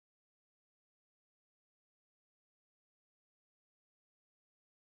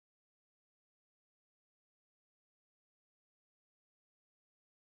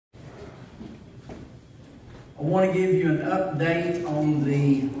I want to give you an update on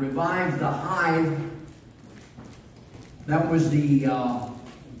the Revive the Hive. That was the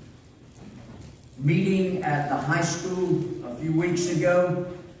meeting at the high school a few weeks ago.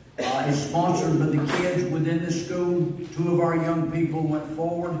 It's sponsored by the kids within the school. 2 of our young people went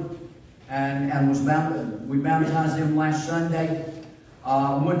forward and we baptized them last Sunday.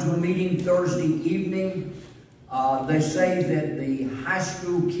 Went to a meeting Thursday evening. They say that the high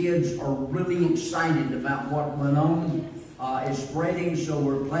school kids are really excited about what went on. It's spreading, so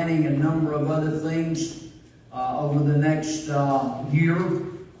we're planning a number of other things over the next year,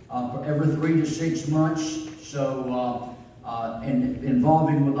 every 3 to 6 months. So,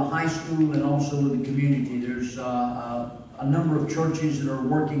 involving with the high school and also with the community. There's a number of churches that are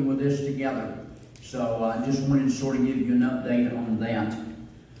working with this together. So I just wanted to sort of give you an update on that.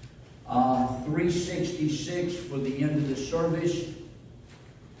 366 for the end of the service.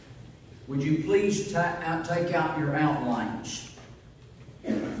 Would you please take out your outlines?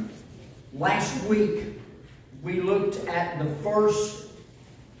 Last week, we looked at the first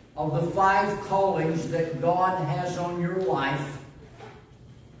of the 5 callings that God has on your life.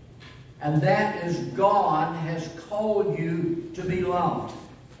 And that is, God has called you to be loved.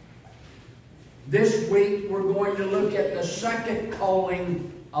 This week, we're going to look at the second calling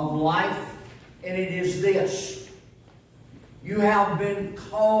of life, and it is this. You have been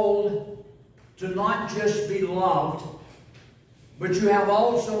called to not just be loved, but you have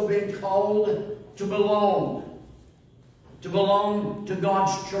also been called to belong to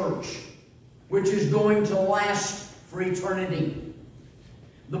God's church, which is going to last for eternity.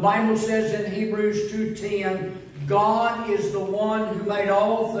 The Bible says in Hebrews 2:10, God is the one who made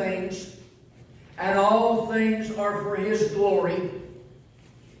all things, and all things are for His glory.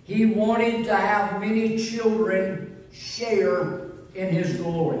 He wanted to have many children share in His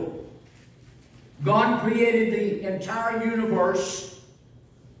glory. God created the entire universe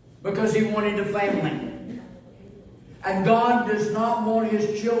because He wanted a family. And God does not want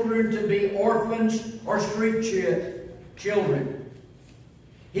His children to be orphans or street children.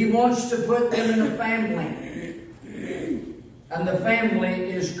 He wants to put them in a family. And the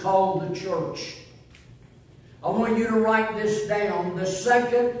family is called the church. I want you to write this down. The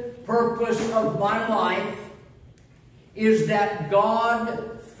second purpose of my life is that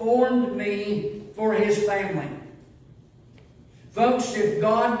God formed me for His family. Folks, if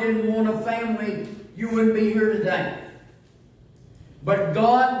God didn't want a family, you wouldn't be here today. But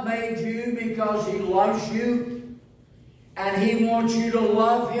God made you because He loves you, and He wants you to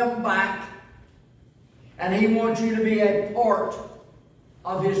love Him back, and He wants you to be a part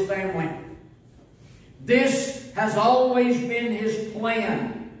of His family. This has always been His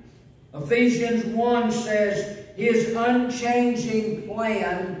plan. Ephesians 1 says His unchanging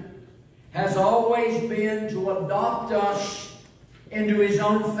plan has always been to adopt us into His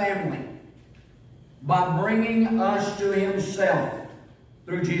own family by bringing us to Himself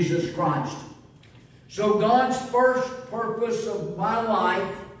through Jesus Christ. So God's first purpose of my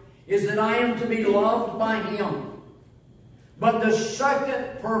life is that I am to be loved by Him. But the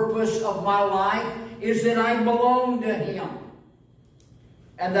second purpose of my life is that I belong to Him,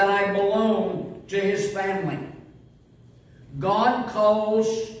 and that I belong to His family. God calls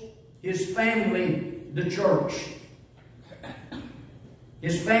His family the church.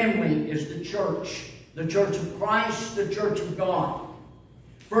 His family is the church of Christ, the church of God.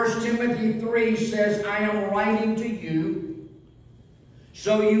 1 Timothy 3 says, I am writing to you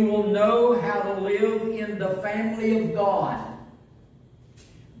so you will know how to live in the family of God.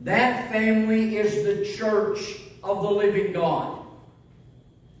 That family is the church of the living God,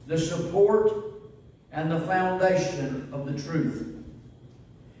 the support and the foundation of the truth.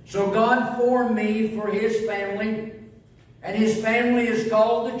 So God formed me for His family, and His family is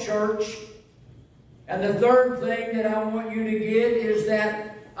called the church. And the third thing that I want you to get is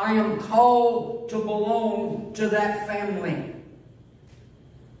that I am called to belong to that family.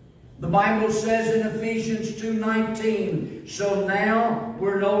 The Bible says in Ephesians 2:19, so now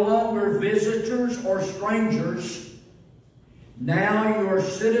we're no longer visitors or strangers. Now you are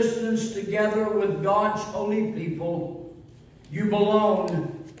citizens together with God's holy people. You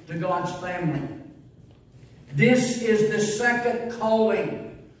belong to God's family. This is the second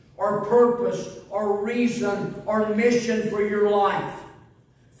calling or purpose or reason or mission for your life.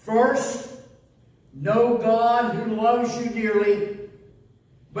 First, know God who loves you dearly.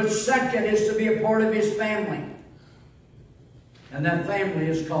 But second is to be a part of His family. And that family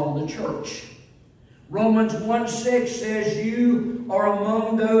is called the church. Romans 1:6 says, you are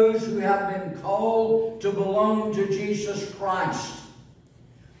among those who have been called to belong to Jesus Christ.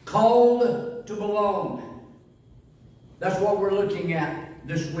 Called to belong. That's what we're looking at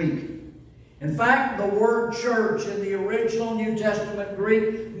this week. In fact, the word church in the original New Testament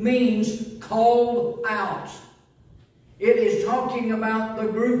Greek means called out. It is talking about the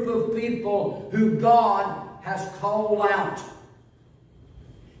group of people who God has called out.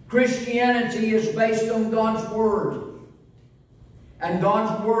 Christianity is based on God's Word. And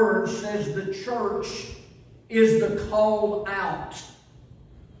God's Word says the church is the called out.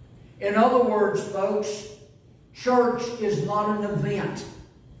 In other words, folks, church is not an event.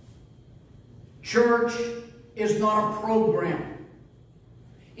 Church is not a program.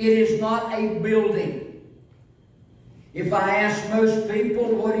 It is not a building. If I ask most people,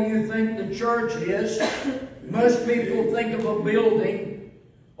 what do you think the church is? Most people think of a building,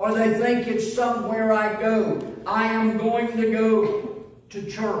 or they think it's somewhere I go. I am going to go to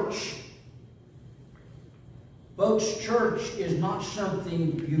church. Folks, church is not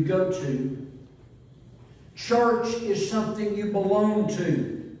something you go to. Church is something you belong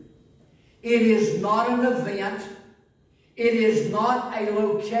to. It is not an event. It is not a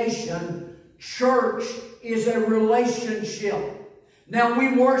location. Church is a relationship. Now,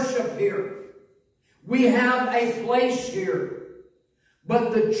 we worship here. We have a place here.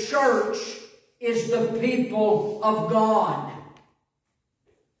 But the church is the people of God.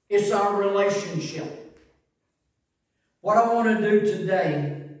 It's our relationship. What I want to do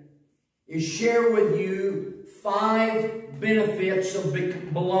today is share with you 5 benefits of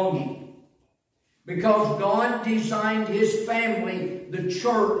belonging. Because God designed His family, the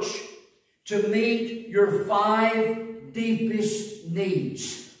church, to meet your 5 deepest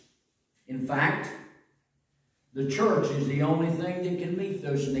needs. In fact, the church is the only thing that can meet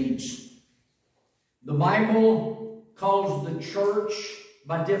those needs. The Bible calls the church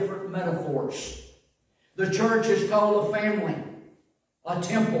by different metaphors. The church is called a family, a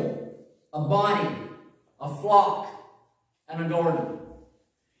temple, a body, a flock, and a garden.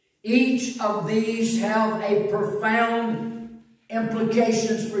 Each of these have a profound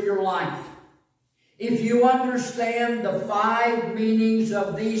implications for your life. If you understand the 5 meanings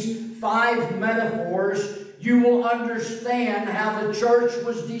of these 5 metaphors, you will understand how the church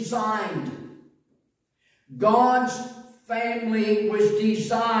was designed. God's family was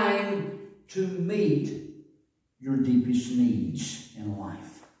designed to meet your deepest needs in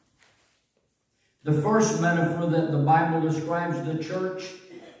life. The first metaphor that the Bible describes the church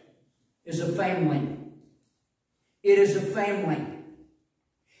is a family. It is a family.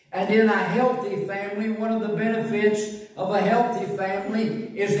 And in a healthy family, one of the benefits of a healthy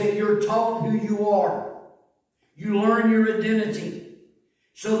family is that you're taught who you are. You learn your identity.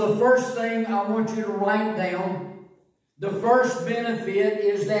 So the first thing I want you to write down, the first benefit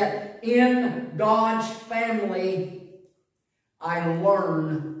is that in God's family, I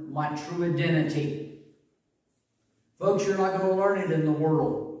learn my true identity. Folks, you're not going to learn it in the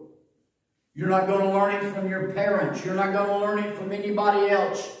world. You're not going to learn it from your parents. You're not going to learn it from anybody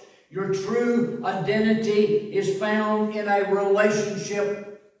else. Your true identity is found in a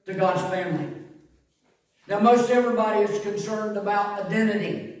relationship to God's family. Now, most everybody is concerned about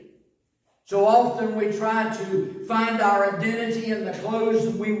identity. So often we try to find our identity in the clothes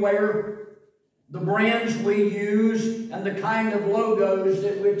that we wear, the brands we use, and the kind of logos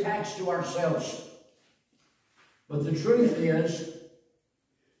that we attach to ourselves. But the truth is,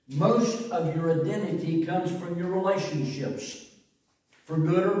 most of your identity comes from your relationships, for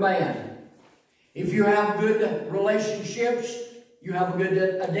good or bad. If you have good relationships, you have a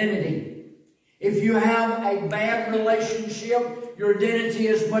good identity. If you have a bad relationship, your identity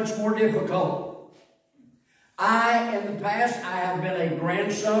is much more difficult. In the past, I have been a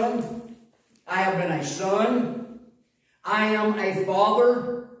grandson. I have been a son. I am a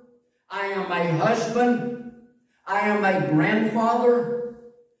father. I am a husband. I am a grandfather.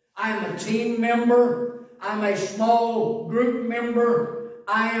 I am a team member. I'm a small group member.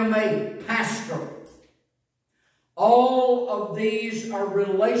 I am a pastor. All of these are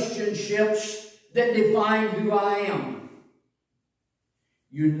relationships that define who I am.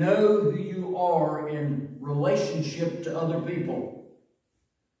 You know who you are in relationship to other people.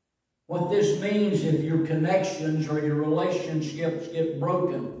 What this means, if your connections or your relationships get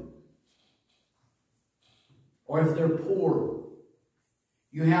broken, or if they're poor,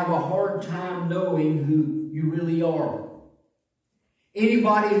 you have a hard time knowing who you really are.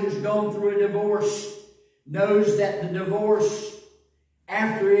 Anybody who's gone through a divorce knows that the divorce,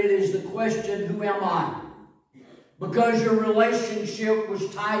 after it, is the question, who am I? Because your relationship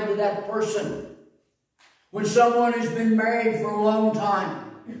was tied to that person. When someone has been married for a long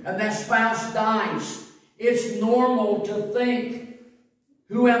time and that spouse dies, it's normal to think,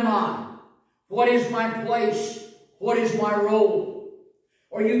 who am I? What is my place? What is my role?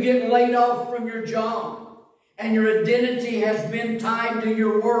 Or you get laid off from your job and your identity has been tied to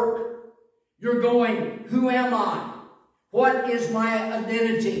your work. You're going, who am I? What is my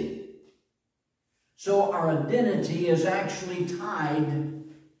identity? So our identity is actually tied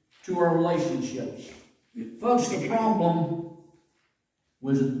to our relationships. Folks, the problem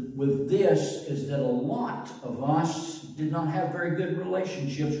with this is that a lot of us did not have very good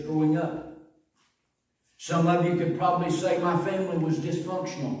relationships growing up. Some of you could probably say my family was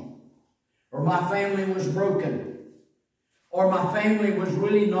dysfunctional, or my family was broken, or my family was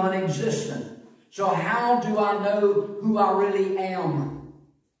really non-existent. So how do I know who I really am?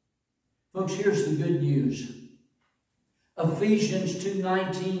 Folks, here's the good news. Ephesians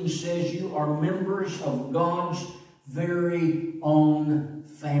 2:19 says you are members of God's very own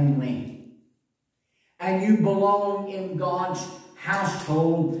family. And you belong in God's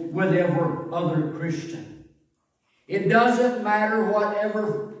household with every other Christian. It doesn't matter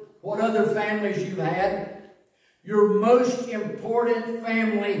what other families you've had. Your most important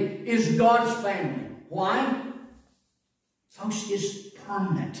family is God's family. Why? Folks, it's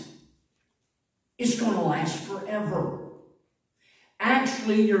permanent. It's going to last forever.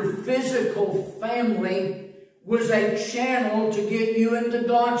 Actually, your physical family was a channel to get you into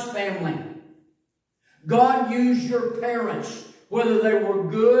God's family. God used your parents, whether they were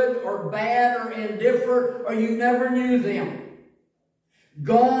good or bad or indifferent or you never knew them.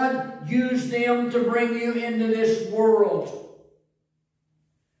 God used them to bring you into this world.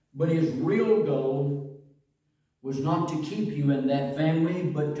 But His real goal was not to keep you in that family,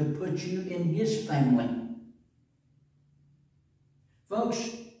 but to put you in His family. Folks,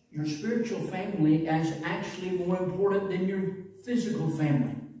 your spiritual family is actually more important than your physical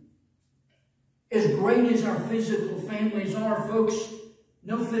family. As great as our physical families are, folks,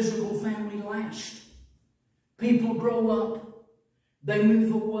 no physical family lasts. People grow up. They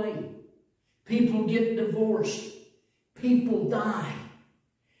move away. People get divorced. People die.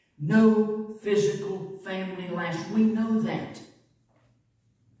 No physical family lasts. We know that.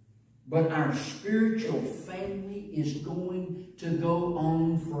 But our spiritual family is going to go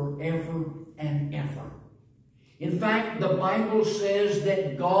on forever and ever. In fact, the Bible says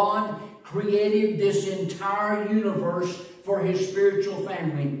that God created this entire universe for His spiritual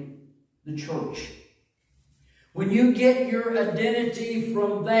family, the church. When you get your identity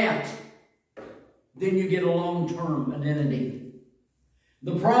from that, then you get a long-term identity.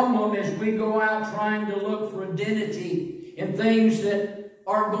 The problem is we go out trying to look for identity in things that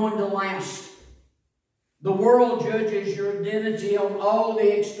aren't going to last. The world judges your identity on all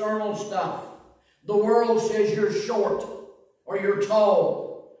the external stuff. The world says you're short, or you're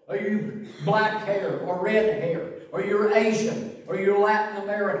tall, or you black hair, or red hair, or you're Asian, or you're Latin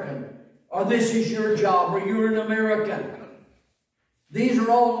American, or this is your job, or you're an American. These are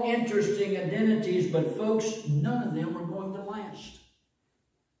all interesting identities, but folks, none of them are going to last.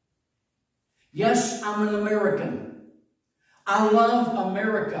 Yes, I'm an American. I love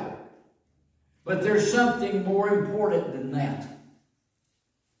America. But there's something more important than that.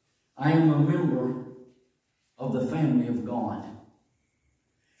 I am a member of the family of God.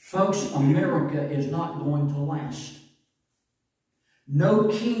 Folks, America is not going to last. No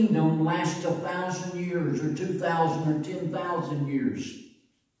kingdom lasts 1,000 years or 2,000 or 10,000 years.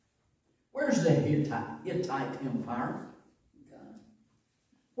 Where's the Hittite Empire?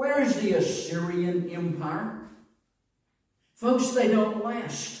 Where is the Assyrian Empire? Folks, they don't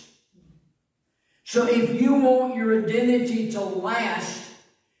last. So if you want your identity to last,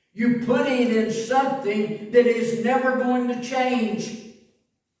 you put it in something that is never going to change.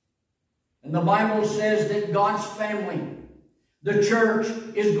 And the Bible says that God's family, the church,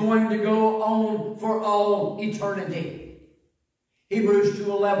 is going to go on for all eternity. Hebrews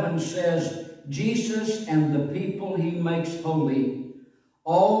 2:11 says, Jesus and the people He makes holy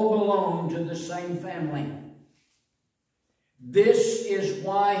all belong to the same family. This is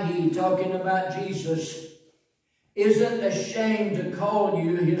why He, talking about Jesus, isn't ashamed to call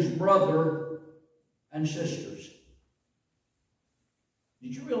you His brother and sisters.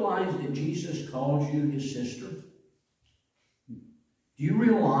 Did you realize that Jesus calls you His sister? Do you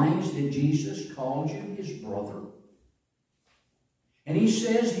realize that Jesus calls you His brother? And He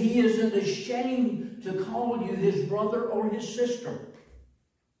says He isn't ashamed to call you His brother or His sister.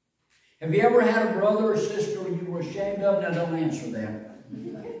 Have you ever had a brother or sister you were ashamed of? Now, don't answer that.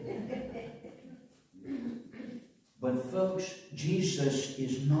 But folks, Jesus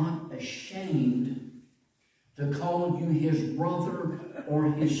is not ashamed to call you His brother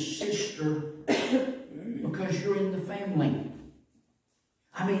or His sister because you're in the family.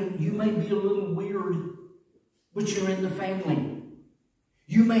 I mean, you may be a little weird, but you're in the family.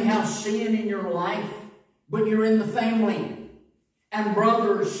 You may have sin in your life, but you're in the family. And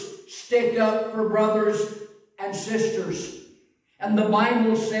brothers stick up for brothers and sisters. And the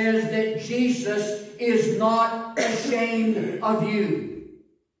Bible says that Jesus is not ashamed of you.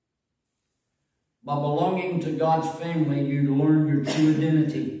 By belonging to God's family, you learn your true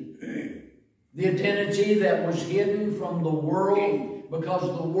identity. The identity that was hidden from the world, because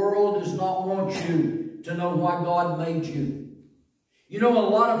the world does not want you to know why God made you. You know, a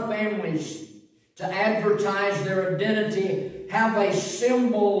lot of families, to advertise their identity, have a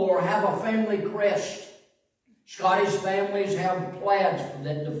symbol or have a family crest. Scottish families have plaids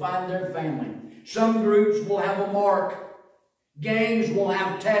that define their family. Some groups will have a mark. Gangs will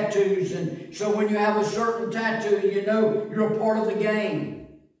have tattoos. And so when you have a certain tattoo, you know you're a part of the gang.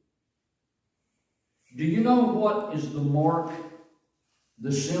 Do you know what is the mark,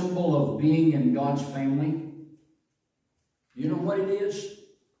 the symbol of being in God's family? You know what it is?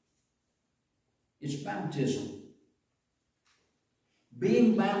 It's baptism.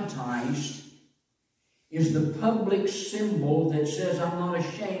 Being baptized is the public symbol that says, I'm not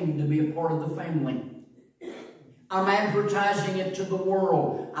ashamed to be a part of the family. I'm advertising it to the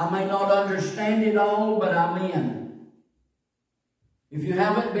world. I may not understand it all, but I'm in. If you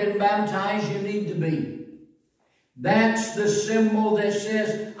haven't been baptized, you need to be. That's the symbol that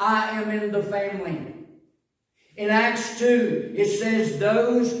says, I am in the family. In Acts 2, it says,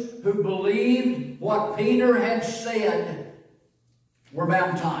 those who believed what Peter had said were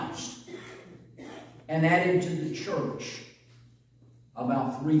baptized and added to the church,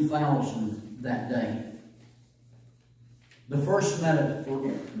 about 3,000 that day. The first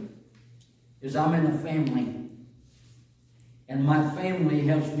metaphor is I'm in a family, and my family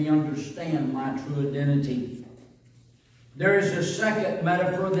helps me understand my true identity. There is a second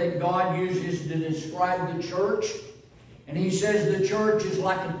metaphor that God uses to describe the church, and He says the church is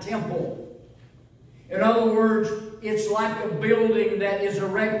like a temple. In other words, it's like a building that is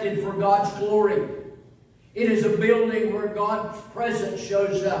erected for God's glory. It is a building where God's presence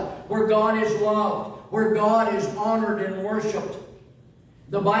shows up, where God is loved, where God is honored and worshiped.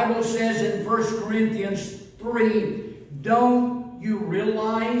 The Bible says in 1 Corinthians 3, don't you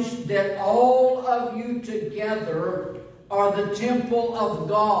realize that all of you together are the temple of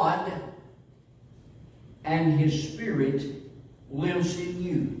God, and His Spirit lives in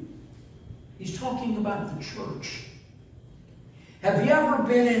you? He's talking about the church. Have you ever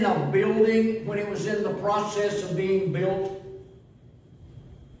been in a building when it was in the process of being built?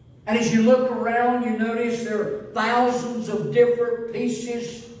 And as you look around, you notice there are thousands of different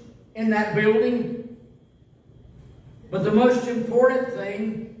pieces in that building. But the most important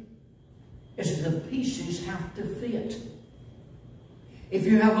thing is the pieces have to fit. If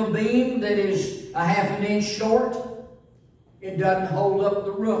you have a beam that is a half an inch short, it doesn't hold up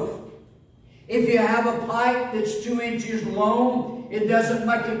the roof. If you have a pipe that's 2 inches long, it doesn't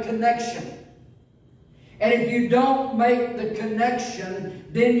make a connection. And if you don't make the connection,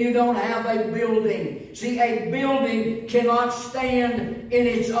 then you don't have a building. See, a building cannot stand in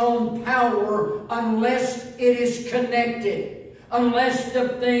its own power unless it is connected, unless the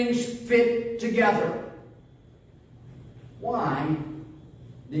things fit together. Why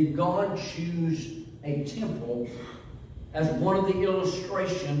did God choose a temple as one of the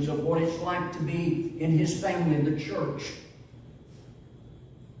illustrations of what it's like to be in His family, the church?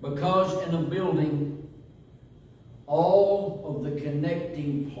 Because in a building, all of the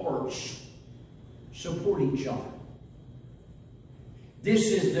connecting parts support each other.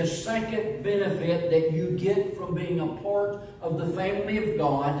 This is the second benefit that you get from being a part of the family of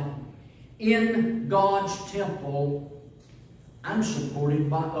God. In God's temple, I'm supported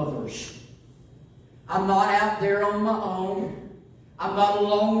by others. I'm not out there on my own. I'm not a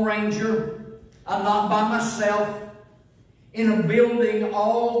lone ranger. I'm not by myself. In a building,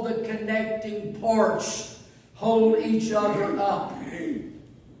 all the connecting parts hold each other up.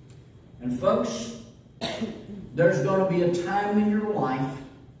 And folks, there's going to be a time in your life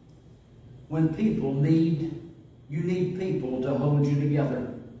when you need people to hold you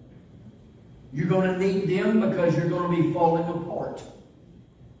together. You're going to need them because you're going to be falling apart.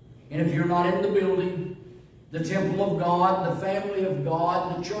 And if you're not in the building, the temple of God, the family of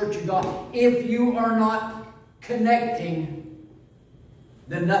God, the church of God, if you are not connecting,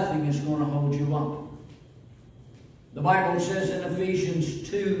 then nothing is going to hold you up. The Bible says in Ephesians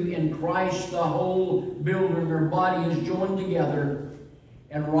 2, in Christ the whole building or body is joined together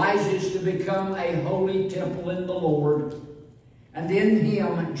and rises to become a holy temple in the Lord. And in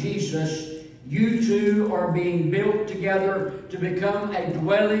Him, Jesus, you two are being built together to become a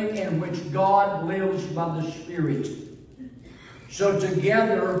dwelling in which God lives by the Spirit. So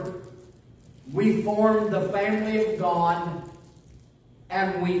together, we form the family of God,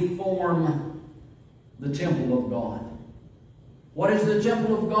 and we form the temple of God. What is the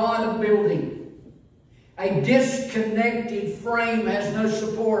temple of God? A building. A disconnected frame has no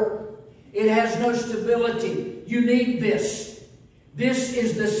support. It has no stability. You need this. This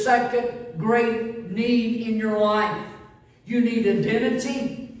is the second great need in your life. You need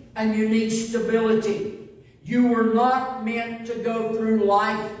identity and you need stability. You were not meant to go through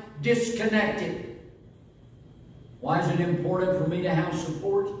life disconnected. Why is it important for me to have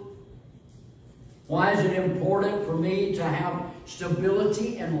support? Why is it important for me to have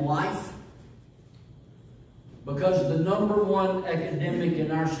stability in life? Because the number one epidemic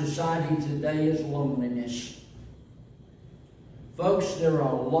in our society today is loneliness. Folks, there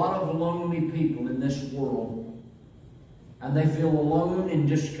are a lot of lonely people in this world, and they feel alone and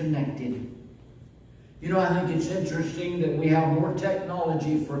disconnected. You know, I think it's interesting that we have more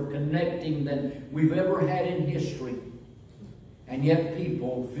technology for connecting than we've ever had in history, and yet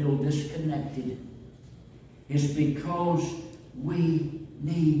people feel disconnected. It's because we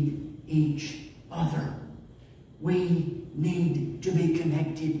need each other. We need to be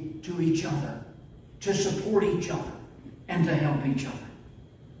connected to each other, to support each other, and to help each other.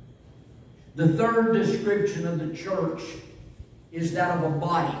 The third description of the church is that of a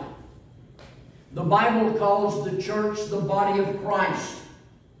body. The Bible calls the church the body of Christ.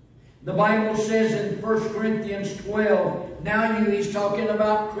 The Bible says in 1 Corinthians 12, now you, he's talking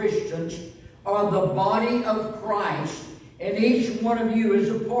about Christians, are the body of Christ, and each one of you is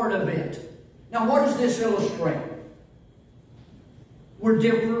a part of it. Now what does this illustrate? We're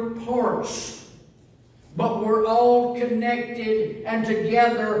different parts, but we're all connected, and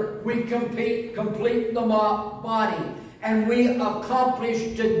together we complete the body, and we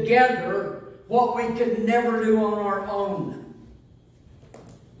accomplish together what we could never do on our own.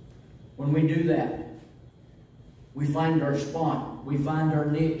 When we do that, we find our spot, we find our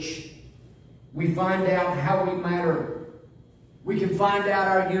niche, we find out how we matter. We can find out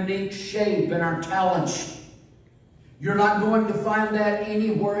our unique shape and our talents. You're not going to find that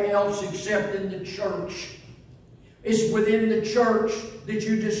anywhere else except in the church. It's within the church that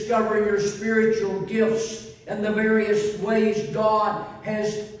you discover your spiritual gifts and the various ways God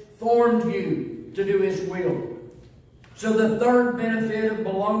has formed you to do His will. So the third benefit of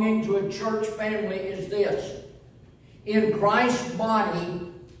belonging to a church family is this. In Christ's body,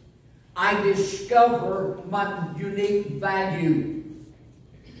 I discover my unique value.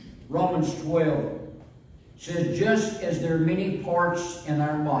 Romans 12 says, just as there are many parts in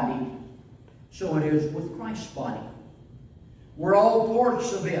our body, so it is with Christ's body. We're all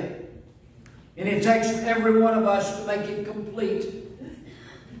parts of it. And it takes every one of us to make it complete.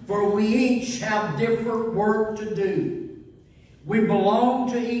 For we each have different work to do. We belong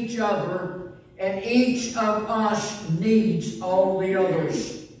to each other, and each of us needs all the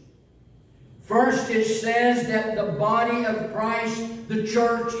others. First, it says that the body of Christ, the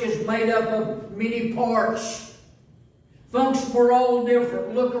church, is made up of many parts. Folks, we're all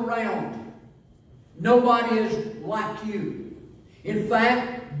different. Look around. Nobody is like you. In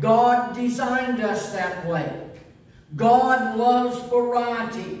fact, God designed us that way. God loves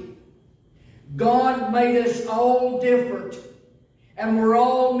variety. God made us all different. And we're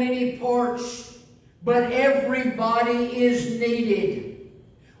all many parts. But everybody is needed.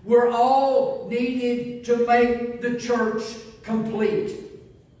 We're all needed to make the church complete.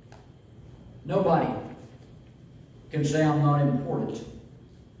 Nobody can say I'm not important,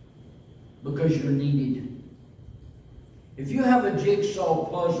 because you're needed. If you have a jigsaw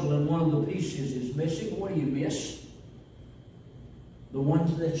puzzle and one of the pieces is missing, what do you miss? The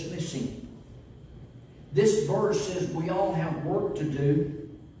ones that's missing. This verse says we all have work to do.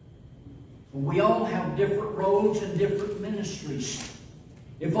 We all have different roles and different ministries.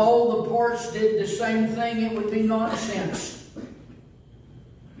 If all the parts did the same thing, it would be nonsense.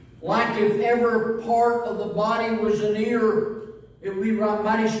 Like if every part of the body was an ear, it would be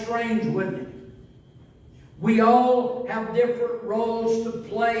mighty strange, wouldn't it? We all have different roles to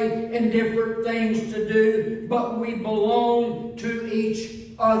play and different things to do, but we belong to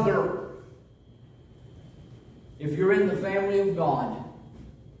each other. If you're in the family of God,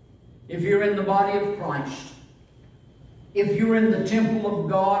 if you're in the body of Christ, if you're in the temple of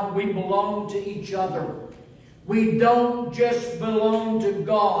God, we belong to each other. We don't just belong to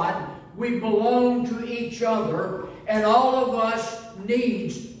God, we belong to each other, and all of us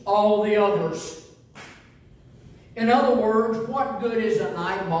needs all the others. In other words, what good is an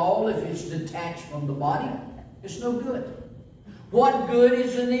eyeball if it's detached from the body? It's no good. What good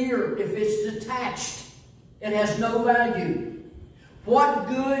is an ear if it's detached? It has no value. What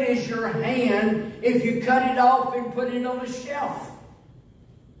good is your hand if you cut it off and put it on a shelf?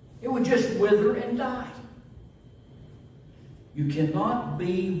 It would just wither and die. You cannot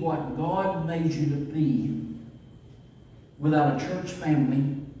be what God made you to be without a church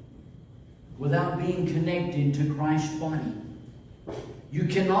family, without being connected to Christ's body. You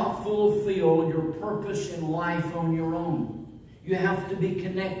cannot fulfill your purpose in life on your own. You have to be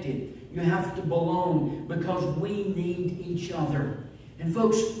connected. You have to belong, because we need each other. And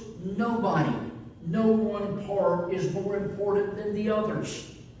folks, nobody, no one part is more important than the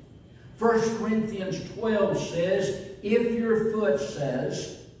others. 1 Corinthians 12 says, if your foot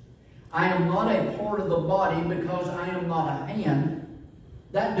says, I am not a part of the body because I am not a hand,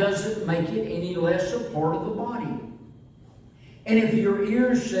 that doesn't make it any less a part of the body. And if your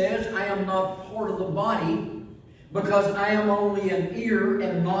ear says, I am not part of the body because I am only an ear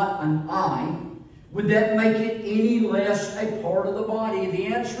and not an eye, would that make it any less a part of the body? The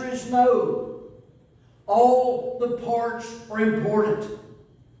answer is no. All the parts are important.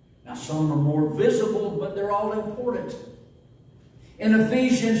 Now, some are more visible, but they're all important. In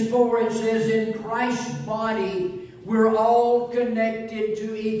Ephesians 4, it says, in Christ's body, we're all connected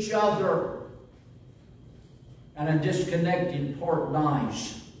to each other. And a disconnected part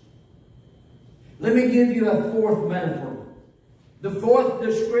dies. Let me give you a fourth metaphor. The fourth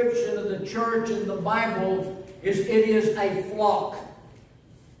description of the church in the Bible is it is a flock.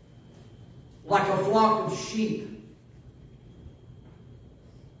 Like a flock of sheep.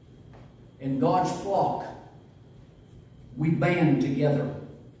 In God's flock, we band together.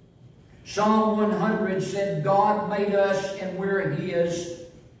 Psalm 100 said, God made us and we're His.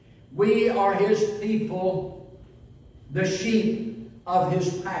 We are His people, the sheep of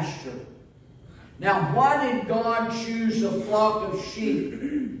His pasture. Now, why did God choose a flock of sheep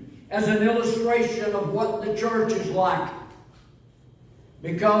as an illustration of what the church is like?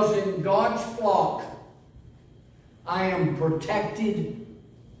 Because in God's flock, I am protected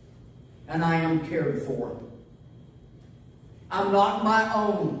and I am cared for. I'm not my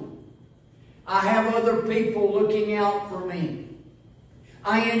own. I have other people looking out for me.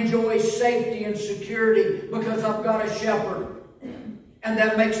 I enjoy safety and security because I've got a shepherd. And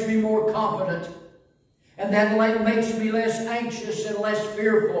that makes me more confident. And that makes me less anxious and less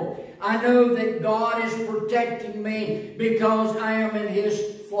fearful. I know that God is protecting me because I am in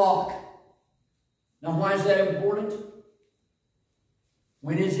His flock. Now, why is that important?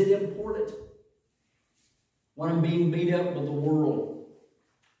 When is it important? When I'm being beat up with the world.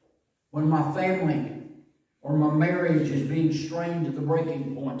 When my family or my marriage is being strained to the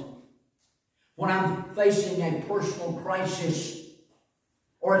breaking point. When I'm facing a personal crisis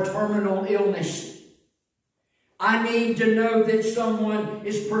or a terminal illness. I need to know that someone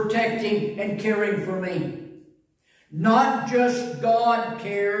is protecting and caring for me. Not just God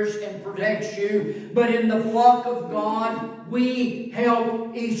cares and protects you, but in the flock of God, we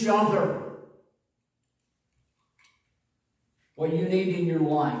help each other. What you need in your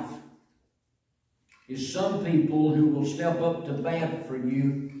life is some people who will step up to bat for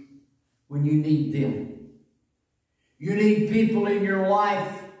you when you need them. You need people in your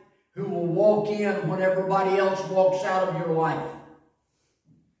life who will walk in when everybody else walks out of your life.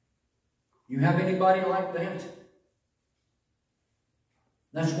 You have anybody like that?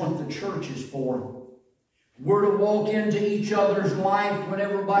 That's what the church is for. We're to walk into each other's life when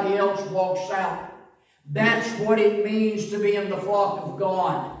everybody else walks out. That's what it means to be in the flock of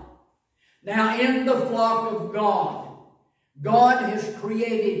God. Now, in the flock of God, God has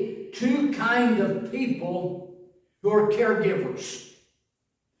created two kinds of people who are caregivers.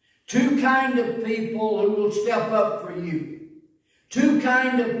 Two kinds of people who will step up for you. Two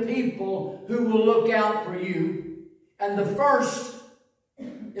kinds of people who will look out for you. And the first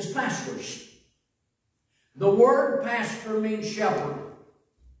is pastors. The word pastor means shepherd.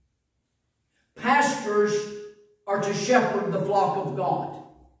 Pastors are to shepherd the flock of God.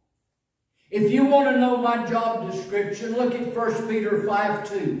 If you want to know my job description, look at 1 Peter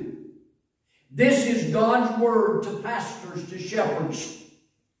 5:2. This is God's word to pastors, to shepherds.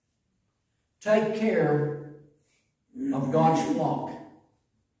 Take care of God's flock,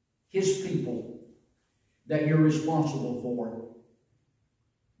 His people that you're responsible for.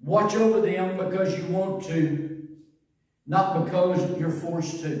 Watch over them because you want to, not because you're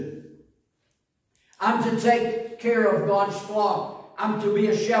forced to. I'm to take care of God's flock. I'm to be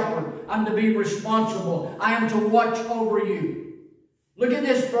a shepherd. I'm to be responsible. I am to watch over you. Look at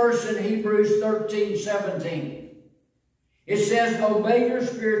this verse in Hebrews 13:17. It says, obey your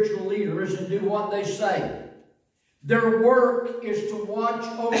spiritual leaders and do what they say. Their work is to watch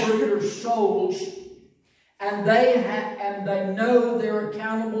over your souls, and they know they're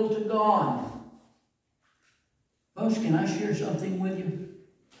accountable to God. Folks, can I share something with you?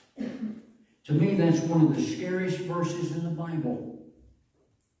 To me, that's one of the scariest verses in the Bible.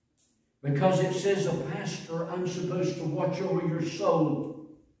 Because it says, a pastor, I'm supposed to watch over your soul.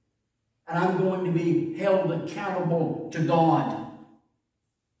 And I'm going to be held accountable to God.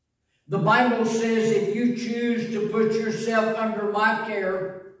 The Bible says if you choose to put yourself under my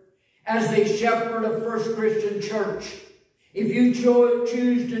care as the shepherd of First Christian Church, if you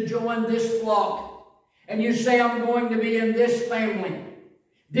choose to join this flock, and you say, I'm going to be in this family,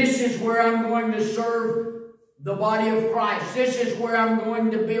 this is where I'm going to serve the body of Christ. This is where I'm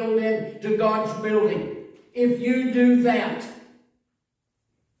going to build into God's building. If you do that,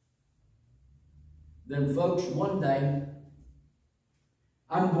 then folks, one day,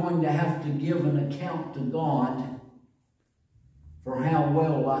 I'm going to have to give an account to God for how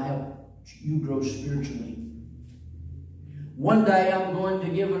well I helped you grow spiritually. One day I'm going to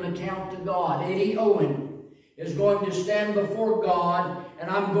give an account to God. Eddie Owen is going to stand before God, and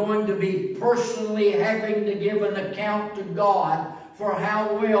I'm going to be personally having to give an account to God for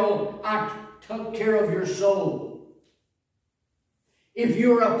how well I took care of your soul. If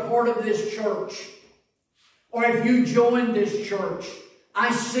you're a part of this church, or if you join this church,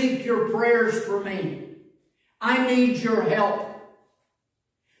 I seek your prayers for me. I need your help.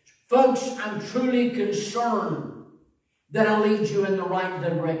 Folks, I'm truly concerned that I lead you in the right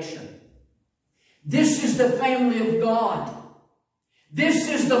direction. This is the family of God. This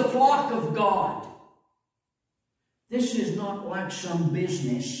is the flock of God. This is not like some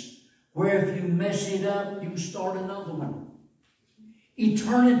business where if you mess it up, you start another one.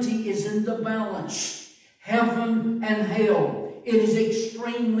 Eternity is in the balance. Heaven and hell. It is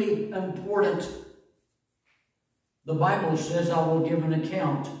extremely important. The Bible says I will give an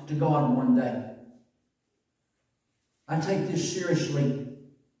account to God one day. I take this seriously.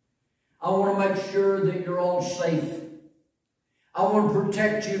 I want to make sure that you're all safe. I want to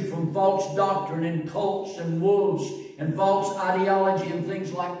protect you from false doctrine and cults and wolves and false ideology and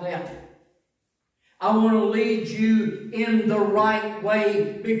things like that. I want to lead you in the right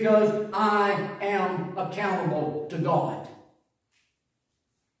way because I am accountable to God.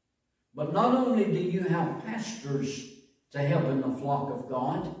 But not only do you have pastors to help in the flock of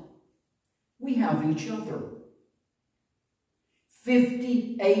God, we have each other.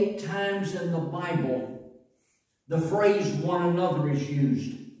 58 times in the Bible, the phrase one another is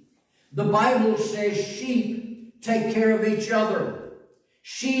used. The Bible says sheep take care of each other.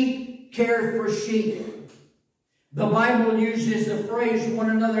 Sheep care for sheep. The Bible uses the phrase one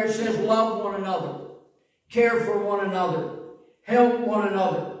another. It says love one another, care for one another, help one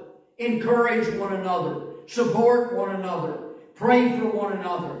another, encourage one another, support one another, pray for one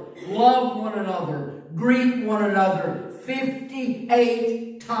another, love one another, greet one another.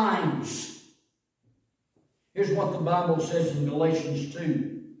 58 times. Here's what the Bible says in Galatians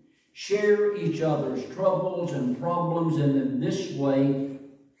 2. Share each other's troubles and problems, and in this way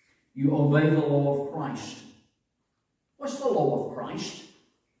you obey the law of Christ. What's the law of Christ?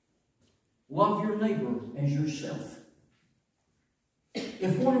 Love your neighbor as yourself.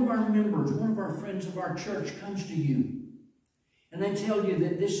 If one of our members, one of our friends of our church comes to you and they tell you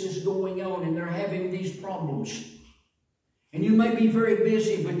that this is going on and they're having these problems, and you may be very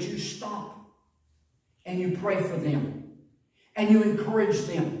busy, but you stop and you pray for them and you encourage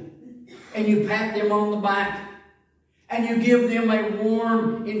them and you pat them on the back and you give them a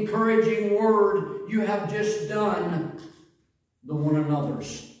warm, encouraging word, you have just done the one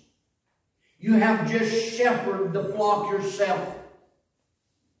another's. You have just shepherded the flock yourself.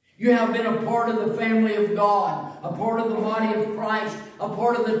 You have been a part of the family of God, a part of the body of Christ, a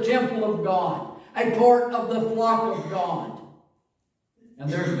part of the temple of God, a part of the flock of God. And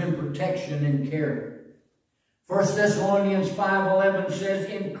there's been protection and care. 1 Thessalonians 5:11 says,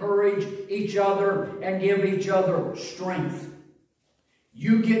 encourage each other and give each other strength.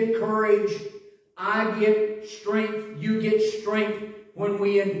 You get courage, I get strength, you get strength when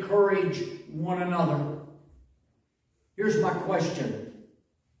we encourage one another. Here's my question.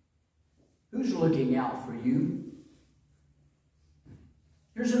 Who's looking out for you?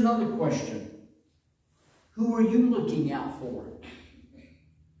 Here's another question. Who are you looking out for?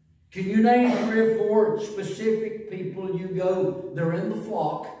 Can you name 3 or 4 specific people you go, they're in the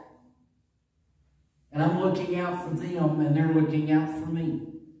flock, and I'm looking out for them, and they're looking out for me?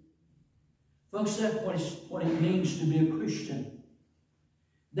 Folks, that's what it means to be a Christian.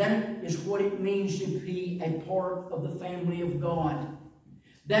 That is what it means to be a part of the family of God.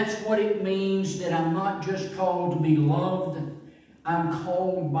 That's what it means that I'm not just called to be loved, I'm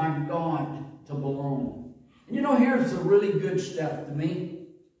called by God to belong. And you know, here's the really good stuff to me.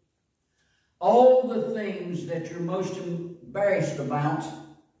 All the things that you're most embarrassed about,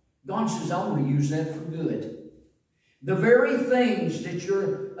 God says, I want to use that for good. The very things that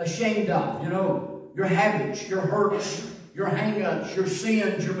you're ashamed of, you know, your habits, your hurts, your hang-ups, your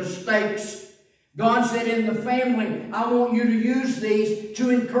sins, your mistakes. God said, in the family, I want you to use these to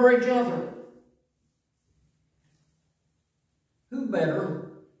encourage others. Who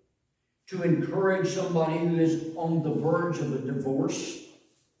better to encourage somebody who is on the verge of a divorce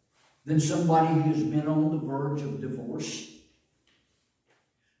than somebody who's been on the verge of divorce?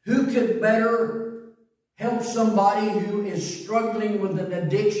 Who could better help somebody who is struggling with an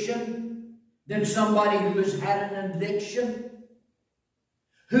addiction than somebody who has had an addiction?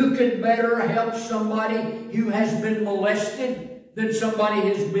 Who could better help somebody who has been molested than somebody who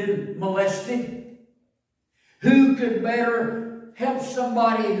has been molested? Who could better help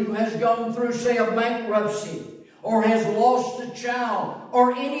somebody who has gone through, say, a bankruptcy or has lost a child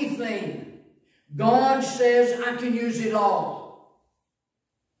or anything? God says, I can use it all.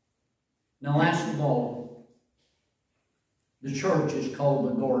 Now, last of all, the church is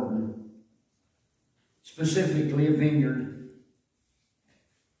called a garden, specifically a vineyard.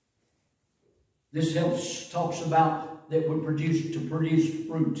 This talks about that would produce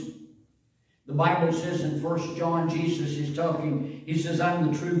fruit. The Bible says in 1 John, Jesus is talking, he says,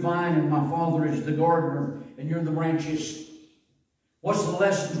 I'm the true vine and my Father is the gardener and you're the branches. What's the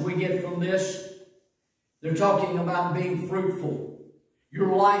lessons we get from this? They're talking about being fruitful.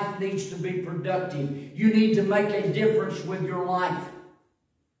 Your life needs to be productive. You need to make a difference with your life.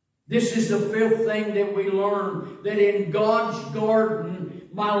 This is the fifth thing that we learn, that in God's garden,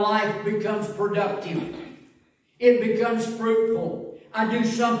 my life becomes productive. It becomes fruitful. I do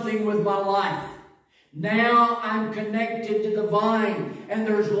something with my life. Now I'm connected to the vine, and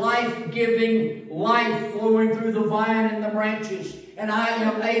there's life-giving life flowing through the vine and the branches, and I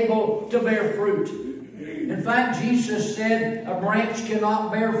am able to bear fruit. In fact, Jesus said a branch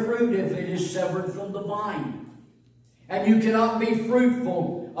cannot bear fruit if it is severed from the vine. And you cannot be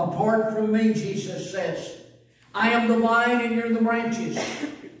fruitful apart from me, Jesus says. I am the vine and you're the branches.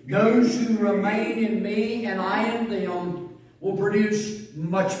 Those who remain in me and I in them will produce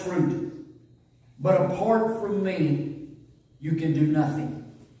much fruit. But apart from me, you can do nothing.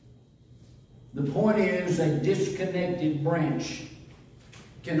 The point is, a disconnected branch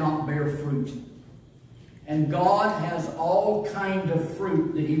cannot bear fruit. And God has all kinds of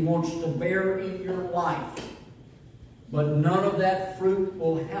fruit that He wants to bear in your life. But none of that fruit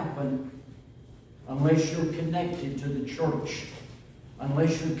will happen unless you're connected to the church,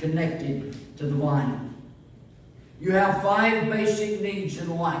 unless you're connected to the vine. You have 5 basic needs in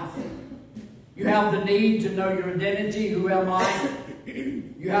life. You have the need to know your identity. Who am I?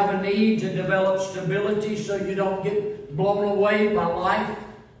 You have a need to develop stability so you don't get blown away by life.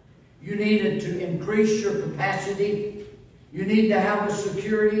 You need to increase your capacity. You need to have a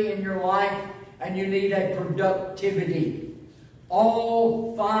security in your life, and you need a productivity.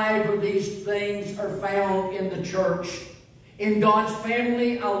 All 5 of these things are found in the church. In God's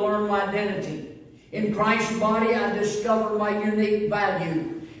family, I learn my identity. In Christ's body, I discover my unique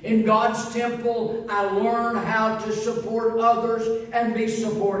value. In God's temple, I learn how to support others and be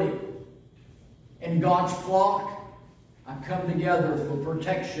supported. In God's flock, I come together for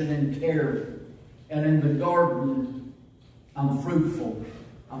protection and care. And in the garden, I'm fruitful.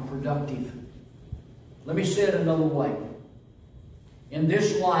 I'm productive. Let me say it another way. In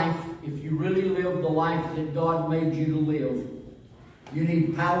this life, if you really live the life that God made you to live, you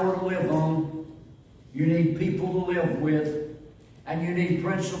need power to live on, you need people to live with, and you need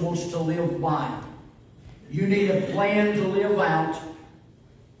principles to live by. You need a plan to live out,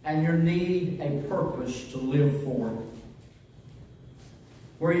 and you need a purpose to live for.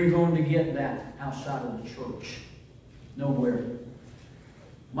 Where are you going to get that outside of the church? Nowhere.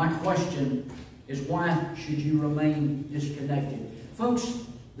 My question is, why should you remain disconnected? Folks,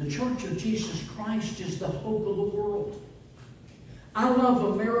 the Church of Jesus Christ is the hope of the world. I love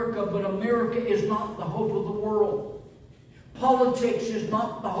America, but America is not the hope of the world. Politics is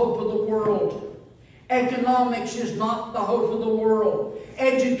not the hope of the world. Economics is not the hope of the world.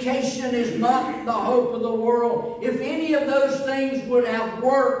 Education is not the hope of the world. If any of those things would have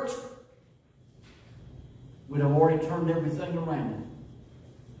worked, we'd have already turned everything around.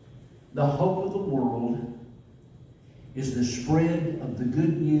 The hope of the world is the spread of the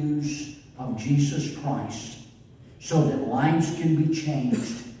good news of Jesus Christ so that lives can be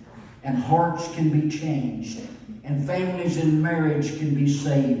changed, and hearts can be changed, and families and marriage can be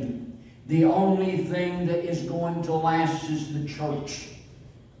saved. The only thing that is going to last is the church.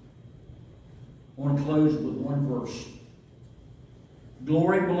 I want to close with one verse.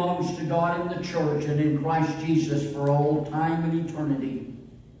 Glory belongs to God in the church and in Christ Jesus for all time and eternity.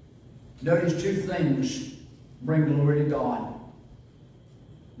 Notice two things bring glory to God.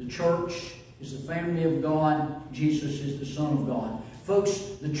 The church is the family of God. Jesus is the Son of God. Folks,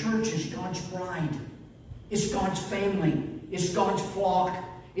 the church is God's bride. It's God's family. It's God's flock.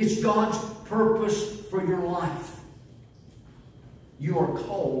 It's God's purpose for your life. You are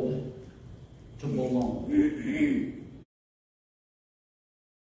called to belong.